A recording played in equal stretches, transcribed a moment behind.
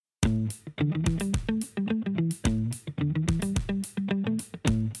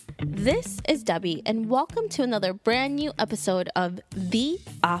This is Debbie, and welcome to another brand new episode of The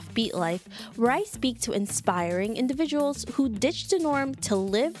Offbeat Life, where I speak to inspiring individuals who ditch the norm to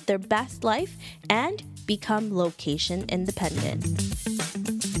live their best life and become location independent.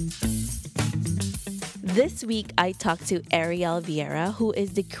 This week, I talked to Ariel Viera, who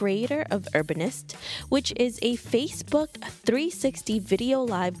is the creator of Urbanist, which is a Facebook 360 video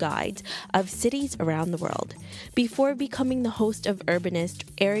live guide of cities around the world. Before becoming the host of Urbanist,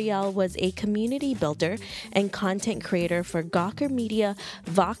 Ariel was a community builder and content creator for Gawker Media,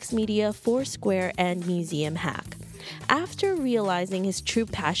 Vox Media, Foursquare, and Museum Hack. After realizing his true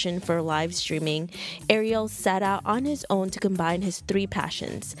passion for live streaming, Ariel set out on his own to combine his three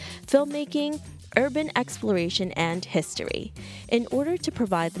passions: filmmaking, urban exploration, and history, in order to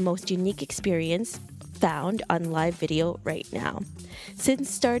provide the most unique experience found on live video right now. Since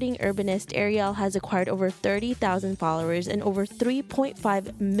starting Urbanist, Ariel has acquired over 30,000 followers and over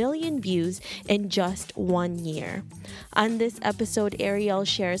 3.5 million views in just 1 year. On this episode, Ariel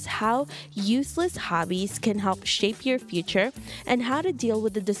shares how useless hobbies can help shape your future and how to deal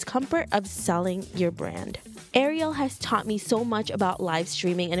with the discomfort of selling your brand. Ariel has taught me so much about live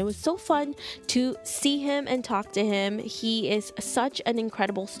streaming, and it was so fun to see him and talk to him. He is such an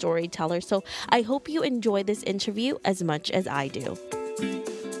incredible storyteller, so I hope you enjoy this interview as much as I do.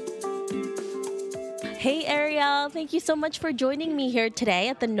 Hey Ariel, thank you so much for joining me here today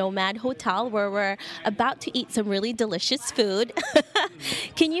at the Nomad Hotel, where we're about to eat some really delicious food.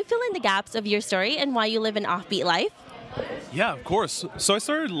 Can you fill in the gaps of your story and why you live an offbeat life? Yeah, of course. So I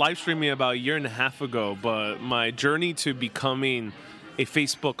started live streaming about a year and a half ago, but my journey to becoming a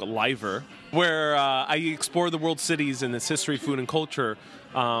Facebook liver, where I explore the world's cities and its history, food, and culture,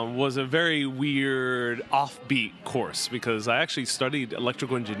 was a very weird offbeat course because I actually studied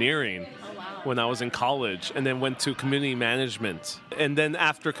electrical engineering when I was in college and then went to community management. And then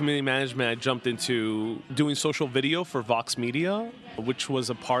after community management, I jumped into doing social video for Vox Media, which was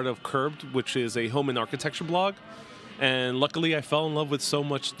a part of Curbed, which is a home and architecture blog. And luckily, I fell in love with so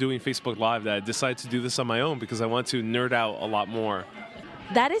much doing Facebook Live that I decided to do this on my own because I want to nerd out a lot more.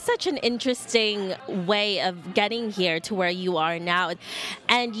 That is such an interesting way of getting here to where you are now.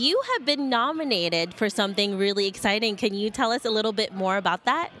 And you have been nominated for something really exciting. Can you tell us a little bit more about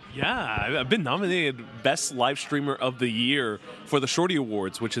that? Yeah, I've been nominated Best Live Streamer of the Year for the Shorty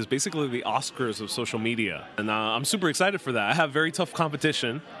Awards, which is basically the Oscars of social media. And I'm super excited for that. I have very tough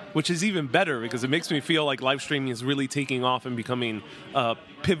competition, which is even better because it makes me feel like live streaming is really taking off and becoming a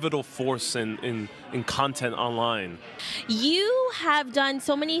pivotal force in content online. You have done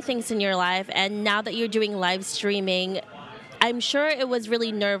so many things in your life, and now that you're doing live streaming, I'm sure it was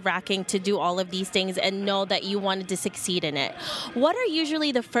really nerve-wracking to do all of these things and know that you wanted to succeed in it. What are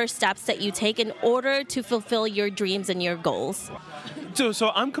usually the first steps that you take in order to fulfill your dreams and your goals?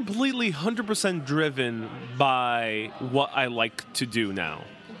 So I'm completely 100% driven by what I like to do now.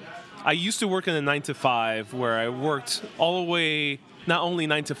 I used to work in a 9 to 5 where I worked all the way, not only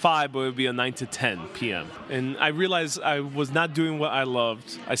 9 to 5, but it would be a 9 to 10 p.m. And I realized I was not doing what I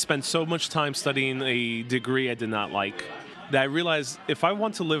loved. I spent so much time studying a degree I did not like that I realized if I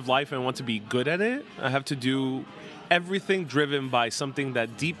want to live life and I want to be good at it, I have to do everything driven by something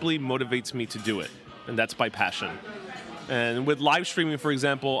that deeply motivates me to do it. And that's by passion. And with live streaming, for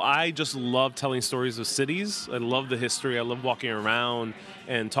example, I just love telling stories of cities. I love the history. I love walking around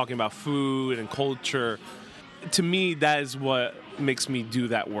and talking about food and culture. To me, that is what makes me do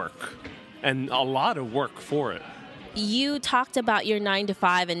that work, and a lot of work for it. You talked about your 9 to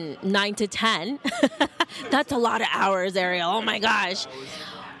 5 and 9 to 10. That's a lot of hours, Ariel. Oh my gosh.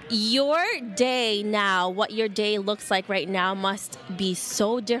 Your day now, what your day looks like right now must be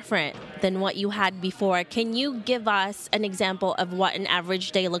so different than what you had before. Can you give us an example of what an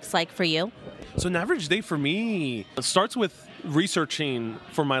average day looks like for you? So an average day for me starts with researching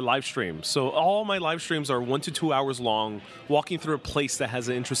for my live streams. So all my live streams are 1 to 2 hours long, walking through a place that has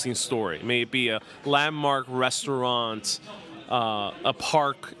an interesting story. May it be a landmark restaurant, a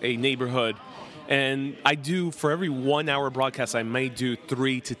park, a neighborhood. And I do, for every 1 hour broadcast, I may do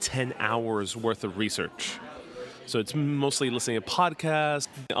 3 to 10 hours worth of research. So it's mostly listening to podcasts,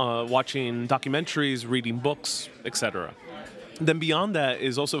 watching documentaries, reading books, etc. Then beyond that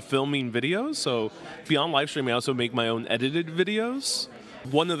is also filming videos. So beyond live streaming, I also make my own edited videos.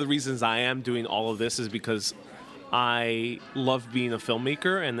 One of the reasons I am doing all of this is because I love being a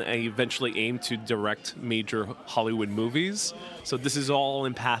filmmaker, and I eventually aim to direct major Hollywood movies. So this is all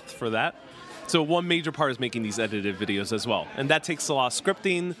in path for that. So one major part is making these edited videos as well. And that takes a lot of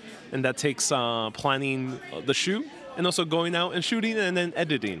scripting, and that takes planning the shoot, and also going out and shooting and then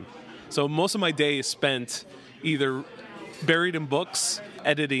editing. So most of my day is spent either buried in books,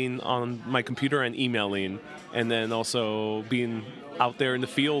 editing on my computer and emailing, and then also being out there in the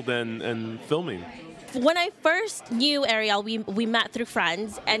field and filming. When I first knew Ariel, we met through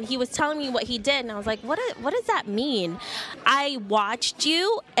friends, and he was telling me what he did, and I was like, what does that mean? I watched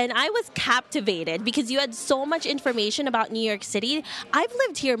you, and I was captivated because you had so much information about New York City. I've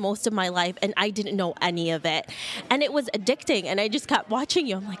lived here most of my life, and I didn't know any of it. And it was addicting, and I just kept watching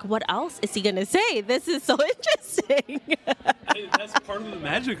you. I'm like, what else is he going to say? This is so interesting. That's part of the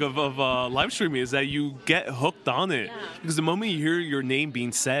magic of live streaming, is that you get hooked on it. Yeah. Because the moment you hear your name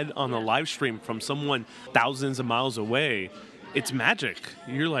being said on a live stream from someone thousands of miles away, it's magic.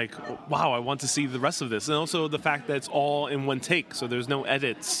 You're like, wow, I want to see the rest of this. And also the fact that it's all in one take, so there's no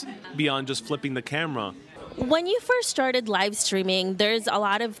edits beyond just flipping the camera. When you first started live streaming, there's a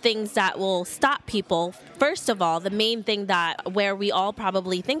lot of things that will stop people. First of all, the main thing that where we all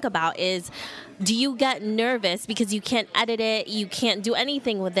probably think about is, do you get nervous because you can't edit it, you can't do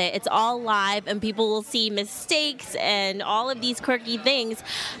anything with it, it's all live and people will see mistakes and all of these quirky things.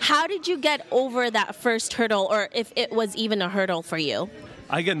 How did you get over that first hurdle, or if it was even a hurdle for you?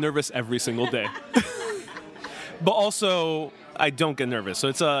 I get nervous every single day. But also, I don't get nervous. So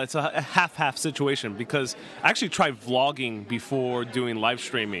it's a half-half situation, because I actually tried vlogging before doing live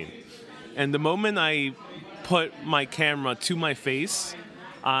streaming. And the moment I put my camera to my face,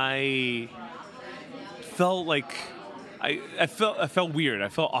 I felt like I felt weird. I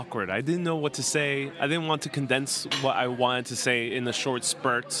felt awkward. I didn't know what to say. I didn't want to condense what I wanted to say in a short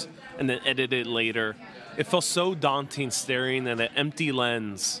spurt and then edit it later. It felt so daunting staring at an empty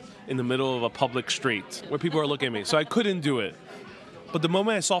lens in the middle of a public street where people are looking at me. So I couldn't do it. But the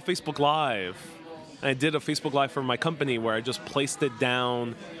moment I saw Facebook Live, and I did a Facebook Live for my company where I just placed it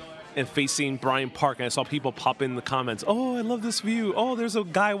down and facing Bryant Park, and I saw people pop in the comments, oh, I love this view. Oh, there's a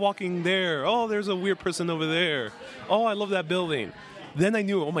guy walking there. Oh, there's a weird person over there. Oh, I love that building. Then I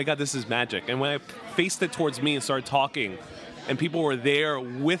knew, oh my God, this is magic. And when I faced it towards me and started talking, and people were there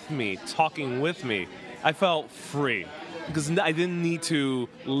with me, talking with me, I felt free. Because I didn't need to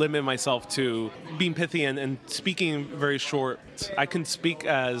limit myself to being pithy and speaking very short. I can speak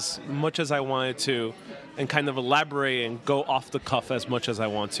as much as I wanted to and kind of elaborate and go off the cuff as much as I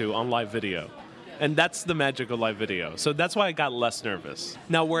want to on live video. And that's the magic of live video. So that's why I got less nervous.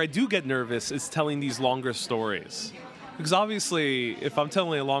 Now, where I do get nervous is telling these longer stories. Because obviously, if I'm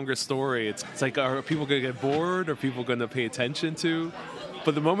telling a longer story, it's like, are people going to get bored? Are people going to pay attention to?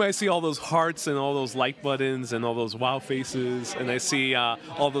 But the moment I see all those hearts and all those like buttons and all those wow faces, and I see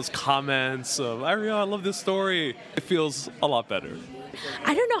all those comments of, Ariel, I love this story, it feels a lot better.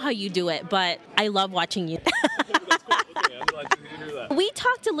 I don't know how you do it, but I love watching you. That's cool. Okay, I'm glad to hear that. We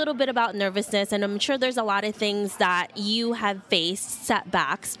talked a little bit about nervousness, and I'm sure there's a lot of things that you have faced,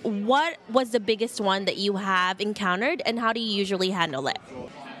 setbacks. What was the biggest one that you have encountered, and how do you usually handle it?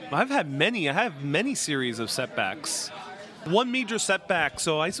 I have many series of setbacks. One major setback,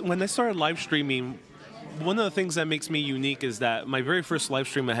 when I started live streaming, one of the things that makes me unique is that my very first live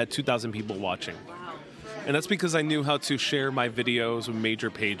stream, I had 2,000 people watching. And that's because I knew how to share my videos with major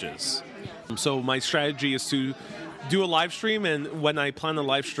pages. So my strategy is to do a live stream, and when I plan a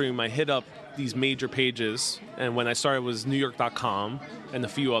live stream, I hit up these major pages. And when I started, it was NewYork.com and a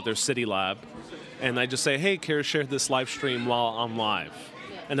few others, City Lab. And I just say, hey, care to share this live stream while I'm live?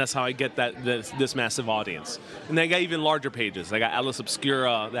 And that's how I get this massive audience. And then I got even larger pages. I got Atlas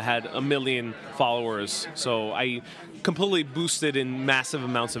Obscura that had 1 million followers. So I completely boosted in massive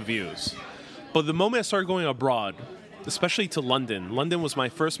amounts of views. But the moment I started going abroad, especially to London was my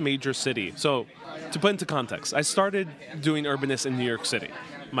first major city. So to put into context, I started doing Urbanist in New York City,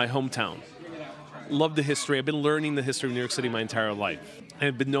 my hometown. Love the history. I've been learning the history of New York City my entire life.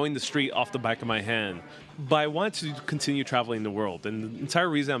 I've been knowing the street off the back of my hand. But I wanted to continue traveling the world. And the entire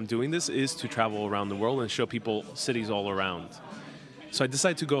reason I'm doing this is to travel around the world and show people cities all around. So I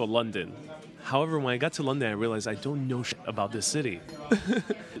decided to go to London. However, when I got to London, I realized I don't know shit about this city.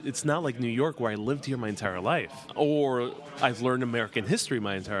 It's not like New York, where I lived here my entire life, or I've learned American history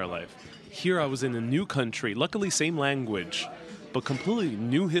my entire life. Here I was in a new country, luckily same language, but completely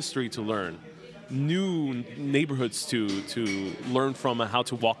new history to learn, new neighborhoods to learn from and how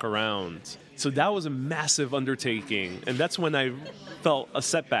to walk around. So that was a massive undertaking, and that's when I felt a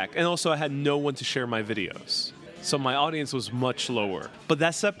setback. And also I had no one to share my videos. So my audience was much lower. But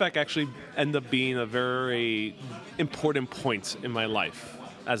that setback actually ended up being a very important point in my life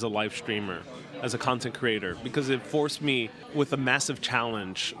as a live streamer, as a content creator, because it forced me with a massive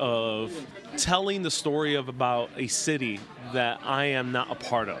challenge of telling the story of about a city that I am not a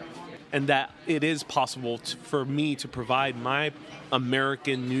part of. and that it is possible for me to provide my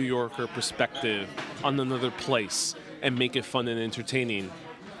American New Yorker perspective on another place and make it fun and entertaining.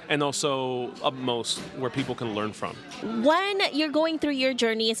 And also, upmost, where people can learn from. When you're going through your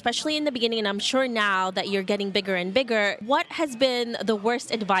journey, especially in the beginning, and I'm sure now that you're getting bigger and bigger, what has been the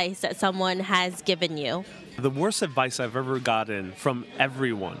worst advice that someone has given you? The worst advice I've ever gotten from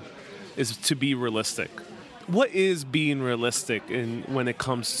everyone is to be realistic. What is being realistic when it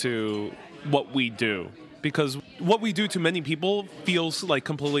comes to what we do? Because what we do to many people feels like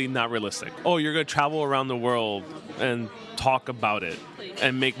completely not realistic. Oh, you're going to travel around the world and talk about it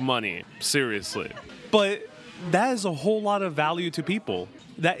and make money. Seriously. But that is a whole lot of value to people.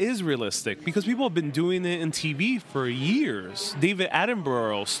 That is realistic because people have been doing it in TV for years. David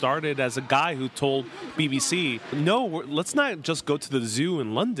Attenborough started as a guy who told BBC, no, let's not just go to the zoo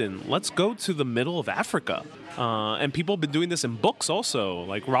in London. Let's go to the middle of Africa. And people have been doing this in books also,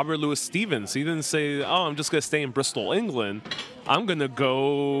 like Robert Louis Stevenson. He didn't say, oh, I'm just going to stay in Bristol, England. I'm going to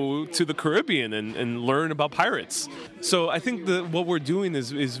go to the Caribbean and learn about pirates. So I think that what we're doing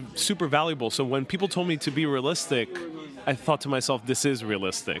is super valuable. So when people told me to be realistic, I thought to myself, this is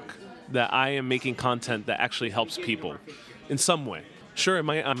realistic, that I am making content that actually helps people in some way. Sure,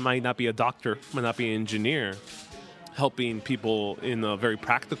 I might not be a doctor, might not be an engineer, helping people in a very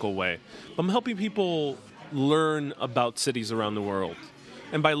practical way, but I'm helping people learn about cities around the world.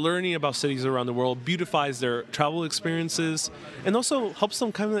 And by learning about cities around the world, beautifies their travel experiences and also helps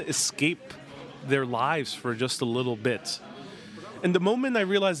them kind of escape their lives for just a little bit. And the moment I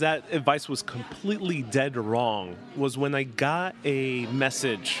realized that advice was completely dead wrong was when I got a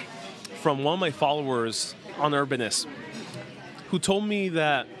message from one of my followers on Urbanist who told me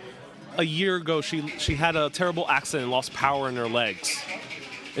that a year ago she had a terrible accident and lost power in her legs.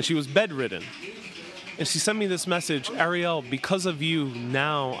 And she was bedridden. And she sent me this message, Ariel, because of you,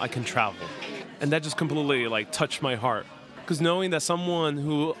 now I can travel. And that just completely touched my heart. Because knowing that someone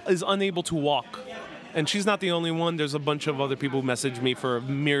who is unable to walk, and she's not the only one, there's a bunch of other people who message me for a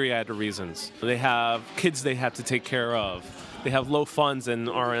myriad of reasons. They have kids they have to take care of. They have low funds and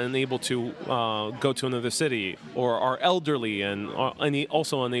are unable to go to another city, or are elderly and are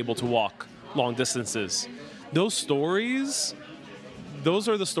also unable to walk long distances. Those are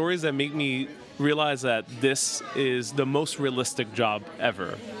the stories that make me realize that this is the most realistic job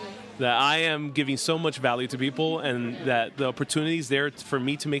ever. That I am giving so much value to people and that the opportunities there for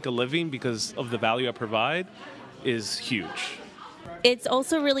me to make a living because of the value I provide is huge. It's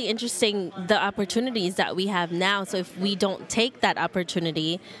also really interesting the opportunities that we have now. So if we don't take that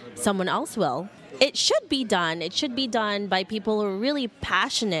opportunity, someone else will. It should be done. It should be done by people who are really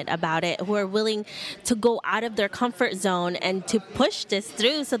passionate about it, who are willing to go out of their comfort zone and to push this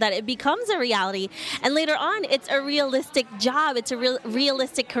through so that it becomes a reality. And later on, it's a realistic job. It's a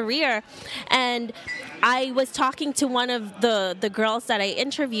realistic career. And I was talking to one of the girls that I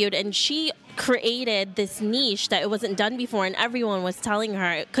interviewed, and she created this niche that it wasn't done before, and everyone was telling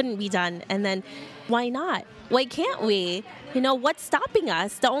her it couldn't be done. And then, why not? Why can't we? What's stopping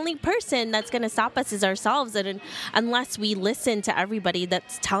us? The only person that's going to stop us is ourselves. And unless we listen to everybody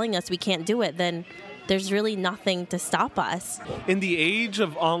that's telling us we can't do it, then there's really nothing to stop us. In the age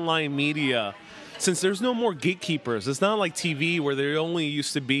of online media, since there's no more gatekeepers, it's not like TV where there only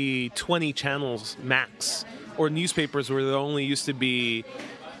used to be 20 channels max, or newspapers where there only used to be,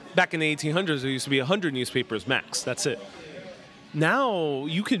 back in the 1800s, there used to be 100 newspapers max. That's it. Now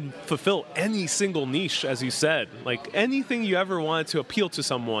you can fulfill any single niche, as you said. Like anything you ever wanted to appeal to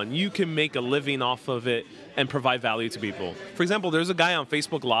someone, you can make a living off of it and provide value to people. For example, there's a guy on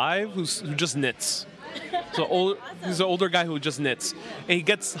Facebook Live who just knits. So he's an older guy who just knits. And he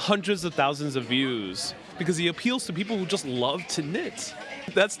gets hundreds of thousands of views because he appeals to people who just love to knit.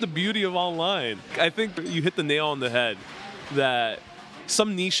 That's the beauty of online. I think you hit the nail on the head that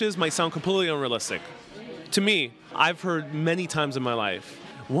some niches might sound completely unrealistic. To me, I've heard many times in my life,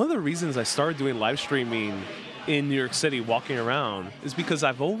 one of the reasons I started doing live streaming in New York City, walking around, is because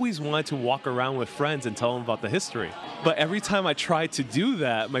I've always wanted to walk around with friends and tell them about the history. But every time I tried to do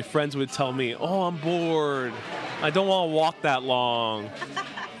that, my friends would tell me, oh, I'm bored. I don't want to walk that long.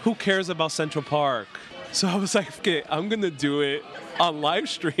 Who cares about Central Park? So I was like, okay, I'm going to do it on live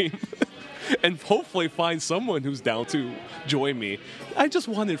stream. And hopefully find someone who's down to join me. I just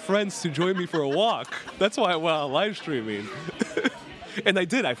wanted friends to join me for a walk. That's why I went on live streaming. And I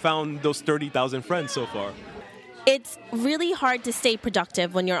did. I found those 30,000 friends so far. It's really hard to stay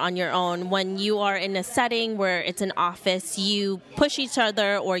productive when you're on your own. When you are in a setting where it's an office, you push each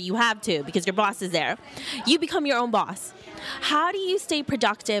other, or you have to because your boss is there. You become your own boss. How do you stay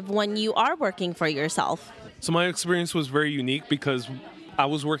productive when you are working for yourself? So my experience was very unique because I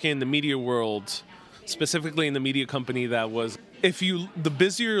was working in the media world, specifically in the media company that was, the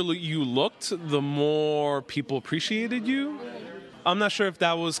busier you looked, the more people appreciated you. I'm not sure if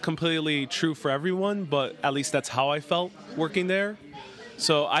that was completely true for everyone, but at least that's how I felt working there.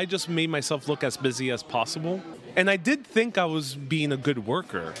 So I just made myself look as busy as possible. And I did think I was being a good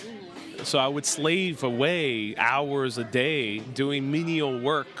worker. So I would slave away hours a day doing menial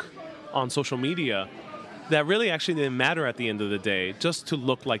work on social media that really actually didn't matter at the end of the day, just to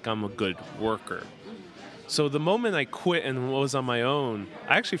look like I'm a good worker. So the moment I quit and was on my own,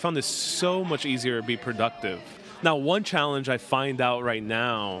 I actually found it so much easier to be productive. Now, one challenge I find out right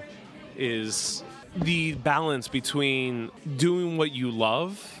now is the balance between doing what you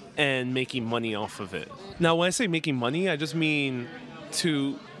love and making money off of it. Now, when I say making money, I just mean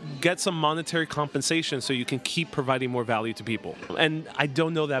to get some monetary compensation so you can keep providing more value to people. And I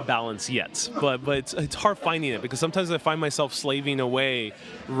don't know that balance yet, but it's hard finding it because sometimes I find myself slaving away,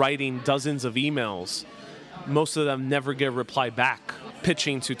 writing dozens of emails. Most of them never get a reply back,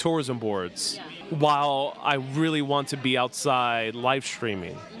 pitching to tourism boards, while I really want to be outside live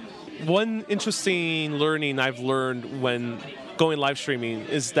streaming. One interesting learning I've learned when going live streaming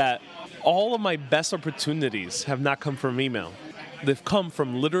is that all of my best opportunities have not come from email. They've come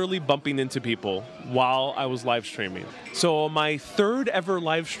from literally bumping into people while I was live streaming. So on my third ever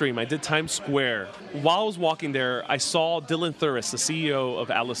live stream, I did Times Square. While I was walking there, I saw Dylan Thuris, the CEO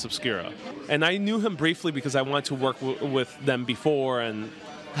of Atlas Obscura. And I knew him briefly because I wanted to work with them before and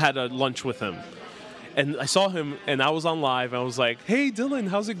had a lunch with him. And I saw him, and I was on live, and I was like, "Hey, Dylan,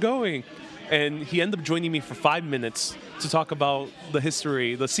 how's it going?" And he ended up joining me for 5 minutes to talk about the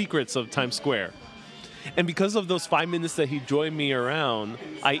history, the secrets of Times Square. And because of those 5 minutes that he joined me around,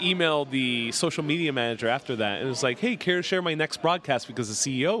 I emailed the social media manager after that, and it was like, "Hey, care to share my next broadcast?" Because the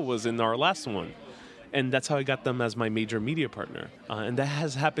CEO was in our last one. And that's how I got them as my major media partner. And that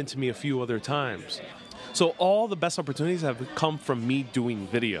has happened to me a few other times. So all the best opportunities have come from me doing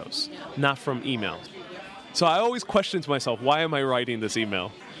videos, not from emails. So I always question to myself, why am I writing this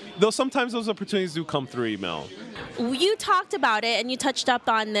email? Though sometimes those opportunities do come through email. You talked about it and you touched up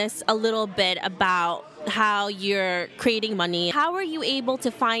on this a little bit about how you're creating money. How are you able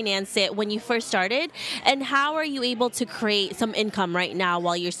to finance it when you first started? And how are you able to create some income right now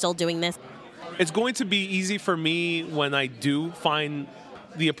while you're still doing this? It's going to be easy for me when I do find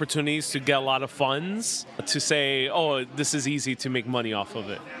the opportunities to get a lot of funds to say, oh, this is easy to make money off of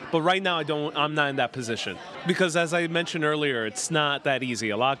it. But right now, I'm not in that position. Because as I mentioned earlier, it's not that easy.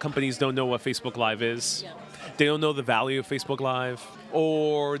 A lot of companies don't know what Facebook Live is. They don't know the value of Facebook Live,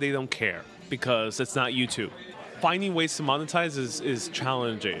 or they don't care because it's not YouTube. Finding ways to monetize is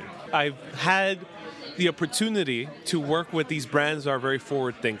challenging. I've had the opportunity to work with these brands that are very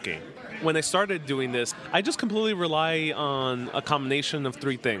forward-thinking. When I started doing this, I just completely rely on a combination of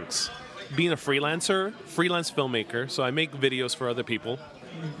three things. Being a freelancer, freelance filmmaker, so I make videos for other people.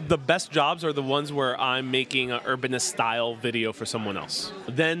 The best jobs are the ones where I'm making an urbanist style video for someone else.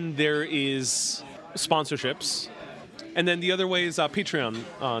 Then there is sponsorships. And then the other way is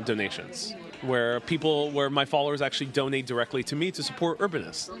Patreon donations, where my followers actually donate directly to me to support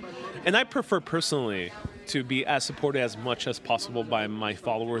urbanists. And I prefer personally to be as supported as much as possible by my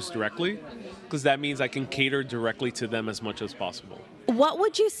followers directly, because that means I can cater directly to them as much as possible. What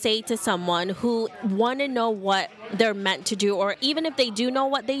would you say to someone who want to know what they're meant to do, or even if they do know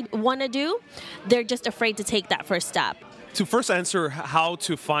what they want to do, they're just afraid to take that first step? To first answer how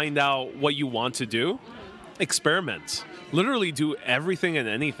to find out what you want to do, experiment. Literally do everything and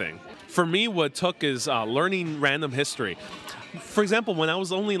anything. For me, what it took is learning random history. For example, when I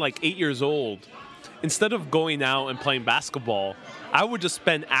was only like 8 years old, instead of going out and playing basketball, I would just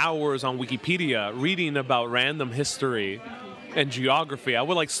spend hours on Wikipedia reading about random history and geography. I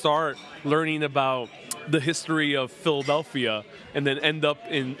would start learning about the history of Philadelphia and then end up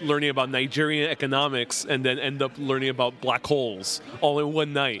in learning about Nigerian economics and then end up learning about black holes all in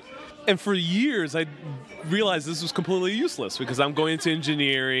one night. And for years, I realized this was completely useless because I'm going into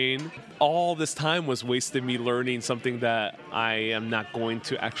engineering. All this time was wasted me learning something that I am not going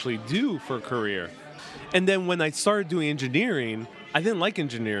to actually do for a career. And then when I started doing engineering, I didn't like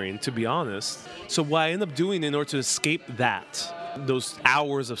engineering, to be honest. So what I ended up doing in order to escape those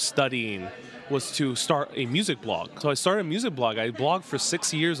hours of studying, was to start a music blog. So I started a music blog. I blogged for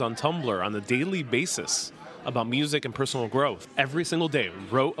 6 years on Tumblr on a daily basis about music and personal growth. Every single day,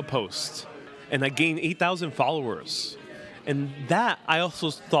 wrote a post. And I gained 8,000 followers. And that, I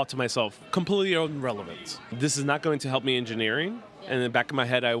also thought to myself, completely irrelevant. This is not going to help me in engineering. And in the back of my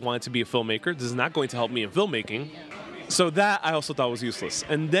head, I wanted to be a filmmaker. This is not going to help me in filmmaking. So that I also thought was useless.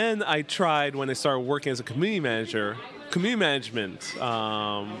 And then I tried, when I started working as a community manager, community management,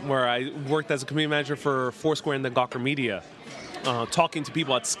 where I worked as a community manager for Foursquare and then Gawker Media, talking to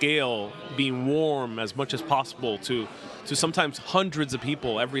people at scale, being warm as much as possible to sometimes hundreds of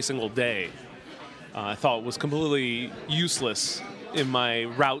people every single day. I thought was completely useless in my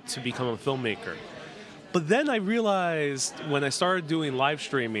route to become a filmmaker. But then I realized when I started doing live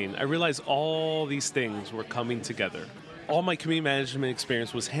streaming, I realized all these things were coming together. All my community management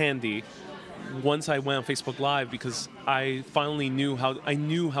experience was handy once I went on Facebook Live because I finally knew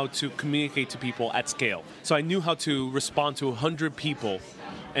how to communicate to people at scale. So I knew how to respond to 100 people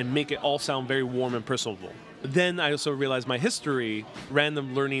and make it all sound very warm and personable. Then I also realized my history,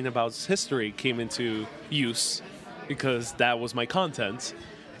 random learning about history came into use because that was my content.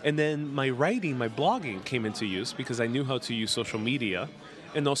 And then my writing, my blogging came into use because I knew how to use social media.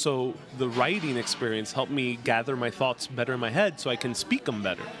 And also the writing experience helped me gather my thoughts better in my head so I can speak them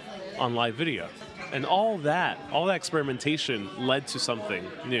better on live video. And all that experimentation led to something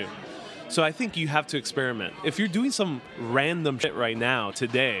new. So I think you have to experiment. If you're doing some random shit right now,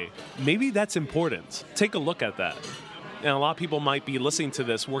 today, maybe that's important. Take a look at that. And a lot of people might be listening to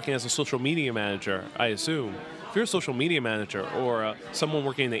this working as a social media manager, I assume. If you're a social media manager or someone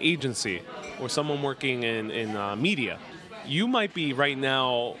working in an agency or someone working in media, you might be right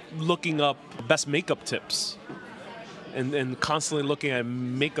now looking up best makeup tips and constantly looking at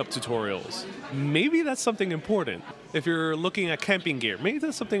makeup tutorials. Maybe that's something important. If you're looking at camping gear, maybe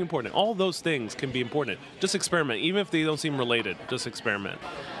that's something important. All those things can be important. Just experiment. Even if they don't seem related, just experiment.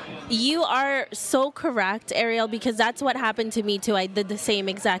 You are so correct, Ariel, because that's what happened to me too. I did the same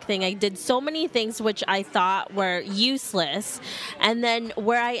exact thing. I did so many things which I thought were useless. And then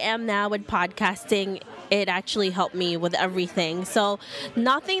where I am now with podcasting, it actually helped me with everything. So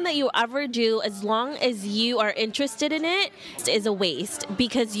nothing that you ever do, as long as you are interested in it, is a waste,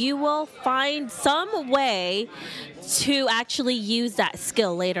 because you will find some way to actually use that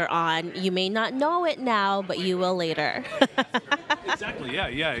skill later on. You may not know it now, but you will later. Exactly, yeah.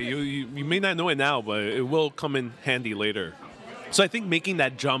 You may not know it now, but it will come in handy later. So I think making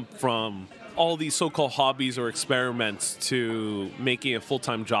that jump from all these so-called hobbies or experiments to making a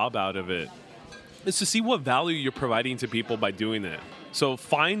full-time job out of it is to see what value you're providing to people by doing it. So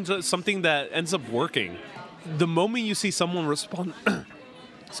find something that ends up working. The moment you see someone respond...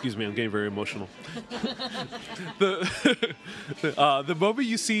 Excuse me, I'm getting very emotional. The moment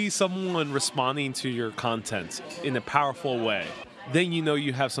you see someone responding to your content in a powerful way, then you know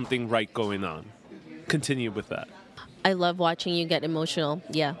you have something right going on. Continue with that. I love watching you get emotional.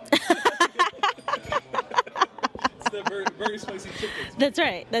 Yeah. It's the very spicy chicken. That's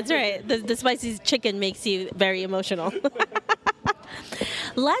right. The spicy chicken makes you very emotional.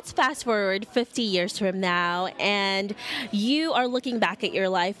 Let's fast forward 50 years from now, and you are looking back at your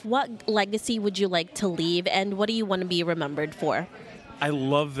life. What legacy would you like to leave, and what do you want to be remembered for? I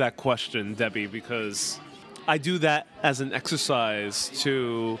love that question, Debbie, because I do that as an exercise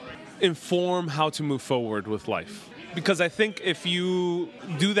to inform how to move forward with life. Because I think if you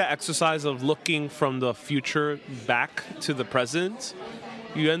do that exercise of looking from the future back to the present,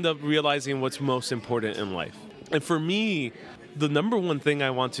 you end up realizing what's most important in life. And for me, the number one thing I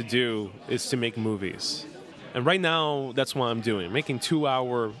want to do is to make movies. And right now, that's what I'm doing, making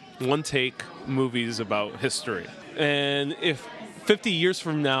 2-hour, one-take movies about history. And if 50 years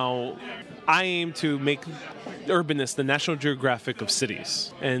from now, I aim to make Urbanist the National Geographic of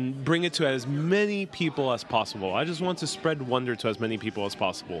cities and bring it to as many people as possible. I just want to spread wonder to as many people as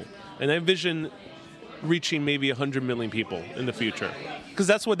possible. And I envision reaching maybe 100 million people in the future. Because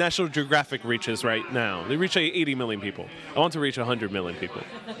that's what National Geographic reaches right now. They reach 80 million people. I want to reach 100 million people.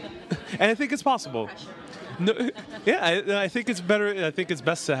 And I think it's possible. No, yeah, I think it's better. I think it's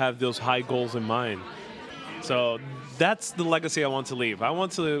best to have those high goals in mind. So that's the legacy I want to leave. I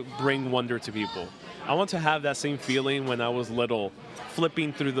want to bring wonder to people. I want to have that same feeling when I was little,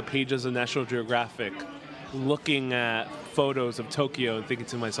 flipping through the pages of National Geographic, looking at photos of Tokyo and thinking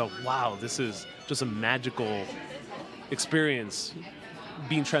to myself, wow, this is just a magical experience,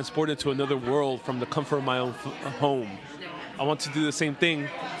 being transported to another world from the comfort of my own home. I want to do the same thing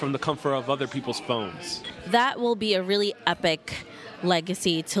from the comfort of other people's phones. That will be a really epic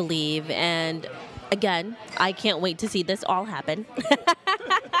legacy to leave. And again, I can't wait to see this all happen.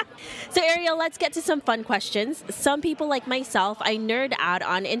 So Ariel, let's get to some fun questions. Some people like myself, I nerd out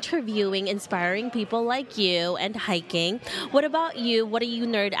on interviewing inspiring people like you and hiking. What about you? What do you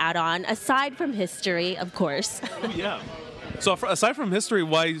nerd out on, aside from history, of course? Yeah. So aside from history,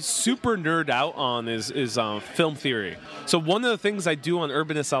 what I super nerd out on is film theory. So one of the things I do on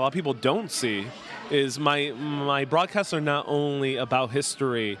Urbanist that a lot of people don't see is my broadcasts are not only about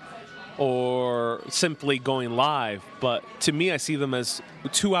history or simply going live, but to me, I see them as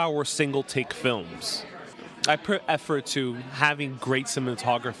 2-hour single take films. I put effort to having great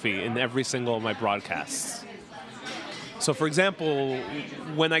cinematography in every single of my broadcasts. So for example,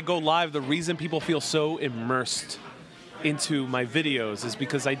 when I go live, the reason people feel so immersed into my videos is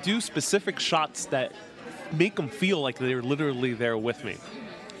because I do specific shots that make them feel like they're literally there with me.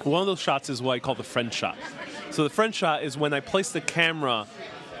 One of those shots is what I call the friend shot. So the friend shot is when I place the camera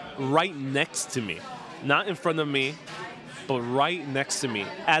right next to me, not in front of me, but right next to me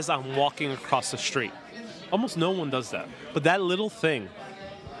as I'm walking across the street. Almost no one does that. But that little thing,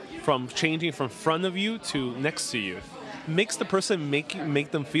 from changing from front of you to next to you, makes the person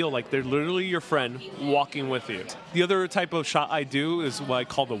make them feel like they're literally your friend walking with you. The other type of shot I do is what I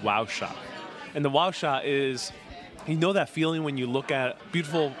call the wow shot. And the wow shot is, you know that feeling when you look at a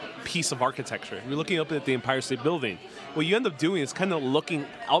beautiful piece of architecture. You're looking up at the Empire State Building. What you end up doing is kind of looking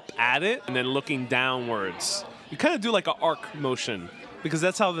up at it and then looking downwards. You kind of do like an arc motion, because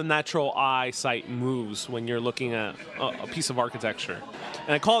that's how the natural eyesight moves when you're looking at a piece of architecture.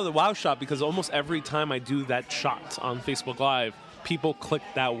 And I call it the wow shot because almost every time I do that shot on Facebook Live, people click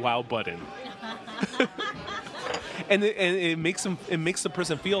that wow button. And it makes the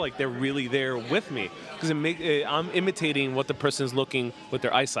person feel like they're really there with me, because I'm imitating what the person's looking with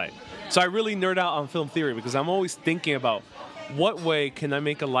their eyesight. So I really nerd out on film theory because I'm always thinking about what way can I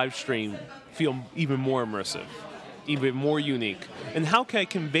make a live stream feel even more immersive, even more unique, and how can I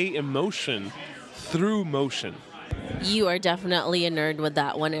convey emotion through motion. You are definitely a nerd with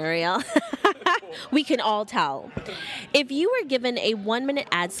that one, Ariel. We can all tell. If you were given a 1-minute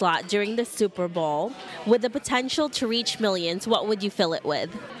ad slot during the Super Bowl with the potential to reach millions, what would you fill it with?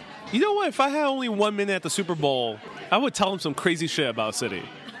 You know what? If I had only 1 minute at the Super Bowl, I would tell them some crazy shit about a city.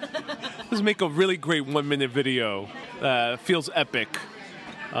 Let's make a really great 1-minute video that feels epic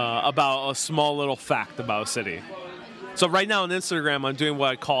about a small little fact about a city. So right now on Instagram, I'm doing what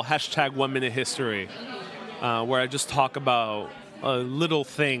I call hashtag 1 minute history, where I just talk about a little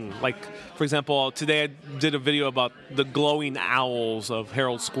thing. Like, for example, today I did a video about the glowing owls of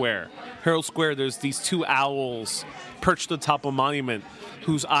Herald Square. Herald Square, there's these 2 owls perched atop a monument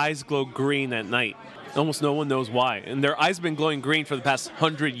whose eyes glow green at night. Almost no one knows why. And their eyes have been glowing green for the past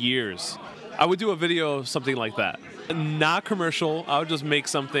 100 years. I would do a video of something like that. Not commercial. I would just make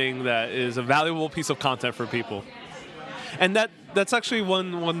something that is a valuable piece of content for people. And that's actually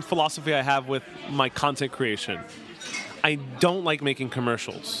one philosophy I have with my content creation. I don't like making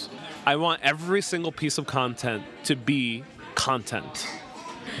commercials. I want every single piece of content to be content.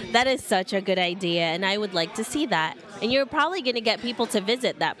 That is such a good idea, and I would like to see that. And you're probably going to get people to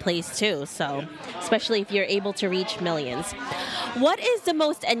visit that place too, so especially if you're able to reach millions. What is the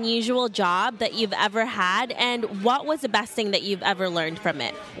most unusual job that you've ever had, and what was the best thing that you've ever learned from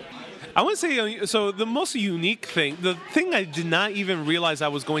it? I want to say, so the most unique thing, the thing I did not even realize I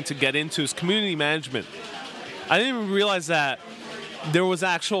was going to get into is community management. I didn't even realize that there was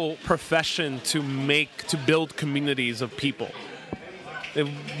actual profession to build communities of people. I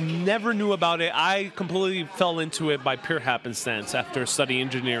never knew about it. I completely fell into it by pure happenstance after studying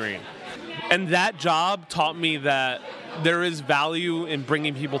engineering. And that job taught me that there is value in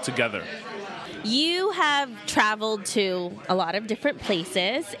bringing people together. You have traveled to a lot of different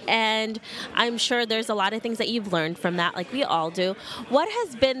places, and I'm sure there's a lot of things that you've learned from that, like we all do. What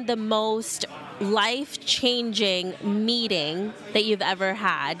has been the most life-changing meeting that you've ever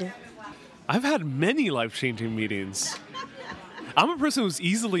had? I've had many life-changing meetings. I'm a person who's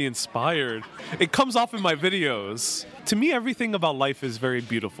easily inspired. It comes off in my videos. To me, everything about life is very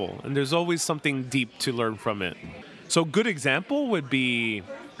beautiful, and there's always something deep to learn from it. So a good example would be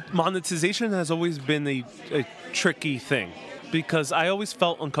monetization has always been a tricky thing because I always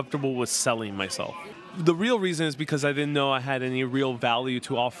felt uncomfortable with selling myself. The real reason is because I didn't know I had any real value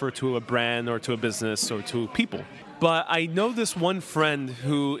to offer to a brand or to a business or to people. But I know this one friend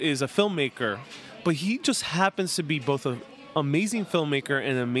who is a filmmaker, but he just happens to be both an amazing filmmaker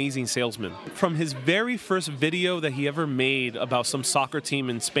and an amazing salesman. From his very first video that he ever made about some soccer team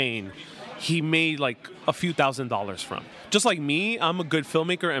in Spain, he made like a few $1,000s from. Just like me, I'm a good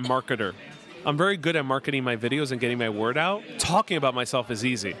filmmaker and marketer. I'm very good at marketing my videos and getting my word out. Talking about myself is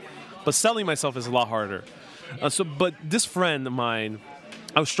easy, but selling myself is a lot harder. But this friend of mine,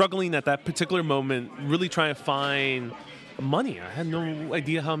 I was struggling at that particular moment, really trying to find money. I had no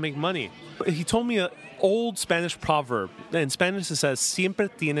idea how to make money. But he told me an old Spanish proverb. In Spanish, it says, siempre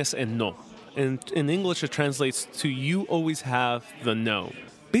tienes el no. And in English, it translates to you always have the no.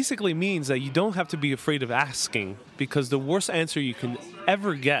 Basically means that you don't have to be afraid of asking, because the worst answer you can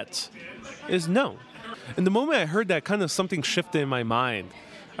ever get is no. And the moment I heard that, kind of something shifted in my mind.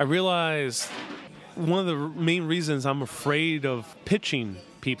 I realized one of the main reasons I'm afraid of pitching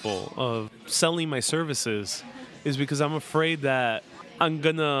people, of selling my services, is because I'm afraid that I'm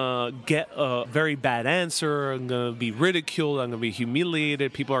going to get a very bad answer, I'm going to be ridiculed, I'm going to be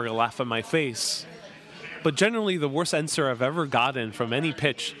humiliated, people are going to laugh at my face. But generally, the worst answer I've ever gotten from any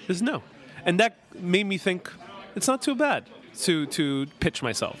pitch is no. And that made me think it's not too bad to pitch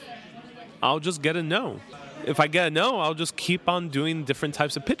myself. I'll just get a no. If I get a no, I'll just keep on doing different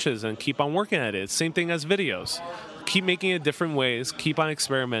types of pitches and keep on working at it. Same thing as videos. Keep making it different ways, keep on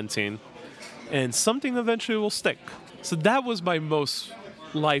experimenting, and something eventually will stick. So that was my most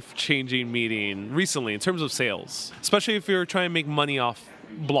life-changing meeting recently in terms of sales, especially if you're trying to make money off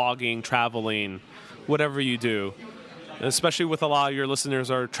blogging, traveling, whatever you do. Especially with a lot of your listeners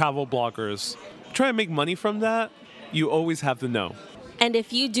are travel bloggers. Try to make money from that, you always have the no. And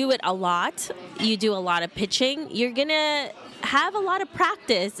if you do it a lot, you do a lot of pitching, you're going to have a lot of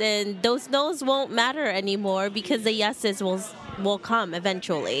practice, and those no's won't matter anymore because the yeses will come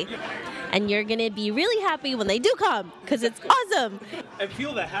eventually. And you're going to be really happy when they do come because it's awesome. And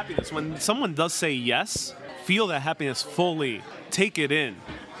feel that happiness. When someone does say yes, feel that happiness fully. Take it in.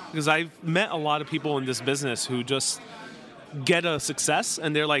 Because I've met a lot of people in this business who just get a success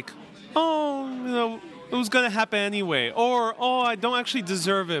and they're like, oh, it was going to happen anyway. Or, I don't actually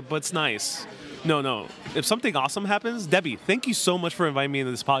deserve it, but it's nice. No. If something awesome happens, Debbie, thank you so much for inviting me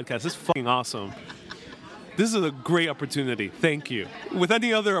into this podcast. It's fucking awesome. This is a great opportunity. Thank you. With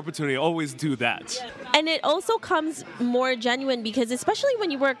any other opportunity, always do that. And it also comes more genuine because especially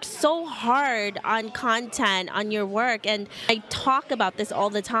when you work so hard on content, on your work, and I talk about this all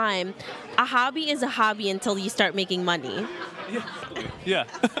the time, a hobby is a hobby until you start making money. Yeah.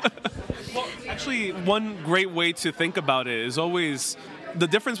 Well, actually, one great way to think about it is always the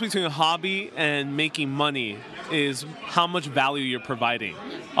difference between a hobby and making money is how much value you're providing.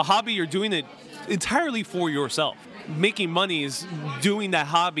 A hobby, you're doing it entirely for yourself. Making money is doing that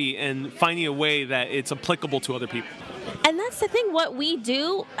hobby and finding a way that it's applicable to other people. And that's the thing, what we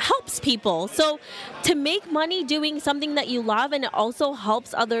do helps people. So to make money doing something that you love and it also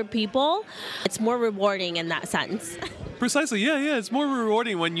helps other people, it's more rewarding in that sense. Precisely, yeah. It's more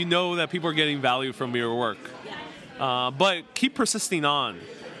rewarding when you know that people are getting value from your work. But keep persisting on.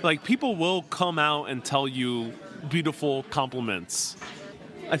 Like, people will come out and tell you beautiful compliments.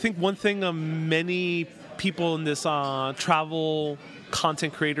 I think one thing many people in this travel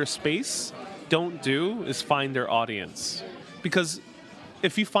content creator space don't do is find their audience. Because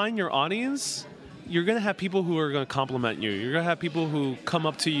if you find your audience, you're going to have people who are going to compliment you. You're going to have people who come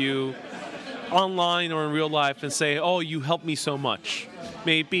up to you online or in real life and say, oh, you helped me so much.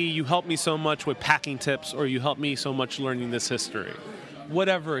 Maybe you helped me so much with packing tips, or you helped me so much learning this history.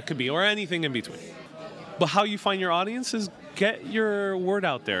 Whatever it could be, or anything in between. But how you find your audience is get your word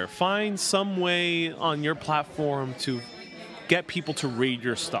out there. Find some way on your platform to get people to read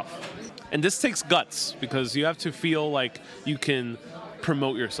your stuff. And this takes guts because you have to feel like you can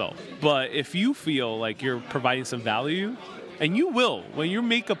promote yourself. But if you feel like you're providing some value, and you will, when you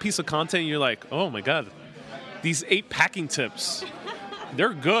make a piece of content, you're like, oh my God, these 8 packing tips,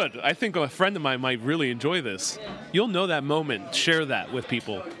 they're good. I think a friend of mine might really enjoy this. You'll know that moment. Share that with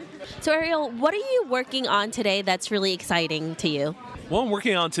people. So Ariel, what are you working on today that's really exciting to you? What I'm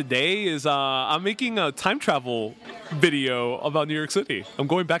working on today is I'm making a time travel video about New York City. I'm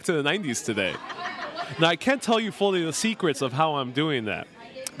going back to the 90s today. Now, I can't tell you fully the secrets of how I'm doing that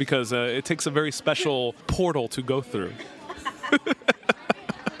because it takes a very special portal to go through.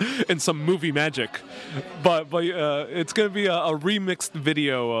 And some movie magic. But it's going to be a remixed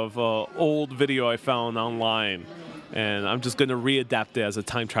video of old video I found online. And I'm just going to readapt it as a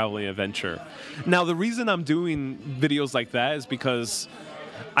time traveling adventure. Now, the reason I'm doing videos like that is because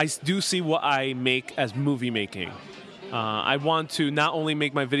I do see what I make as movie making. I want to not only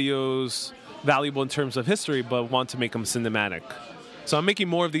make my videos valuable in terms of history, but want to make them cinematic. So I'm making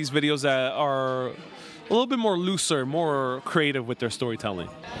more of these videos that are a little bit more looser, more creative with their storytelling.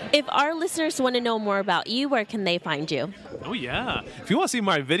 If our listeners want to know more about you, where can they find you? Oh, yeah. If you want to see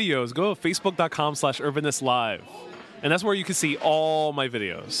my videos, go to facebook.com/urbanistlive. And that's where you can see all my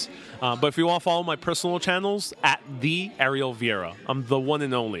videos. But if you want to follow my personal channels, @the Ariel Viera. I'm the one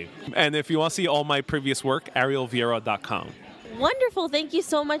and only. And if you want to see all my previous work, arielviera.com. Wonderful. Thank you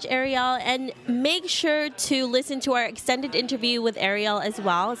so much, Ariel. And make sure to listen to our extended interview with Ariel as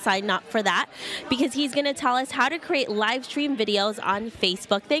well. Sign up for that because he's going to tell us how to create live stream videos on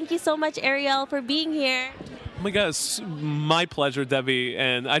Facebook. Thank you so much, Ariel, for being here. Oh my God, it's my pleasure, Debbie.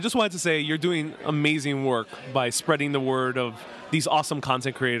 And I just wanted to say you're doing amazing work by spreading the word of these awesome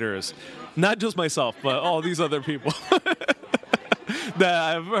content creators. Not just myself, but all these other people.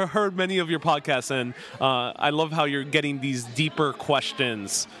 that I've heard many of your podcasts, and I love how you're getting these deeper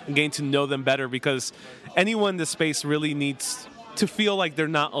questions and getting to know them better, because anyone in this space really needs to feel like they're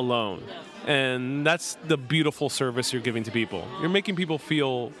not alone. And that's the beautiful service you're giving to people. You're making people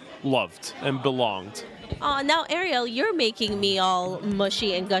feel loved and belonged. Oh, now Ariel, you're making me all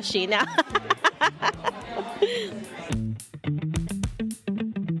mushy and gushy now.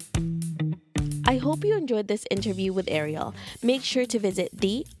 I hope you enjoyed this interview with Ariel. Make sure to visit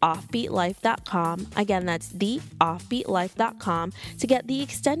theoffbeatlife.com. Again, that's theoffbeatlife.com to get the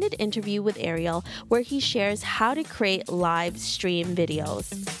extended interview with Ariel, where he shares how to create live stream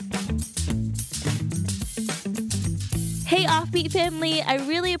videos. Hey Offbeat family, I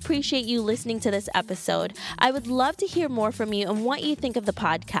really appreciate you listening to this episode. I would love to hear more from you and what you think of the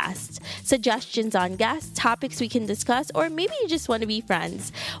podcast. Suggestions on guests, topics we can discuss, or maybe you just want to be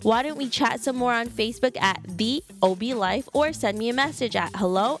friends. Why don't we chat some more on Facebook at The OB Life, or send me a message at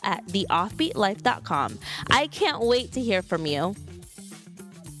hello@theoffbeatlife.com. I can't wait to hear from you.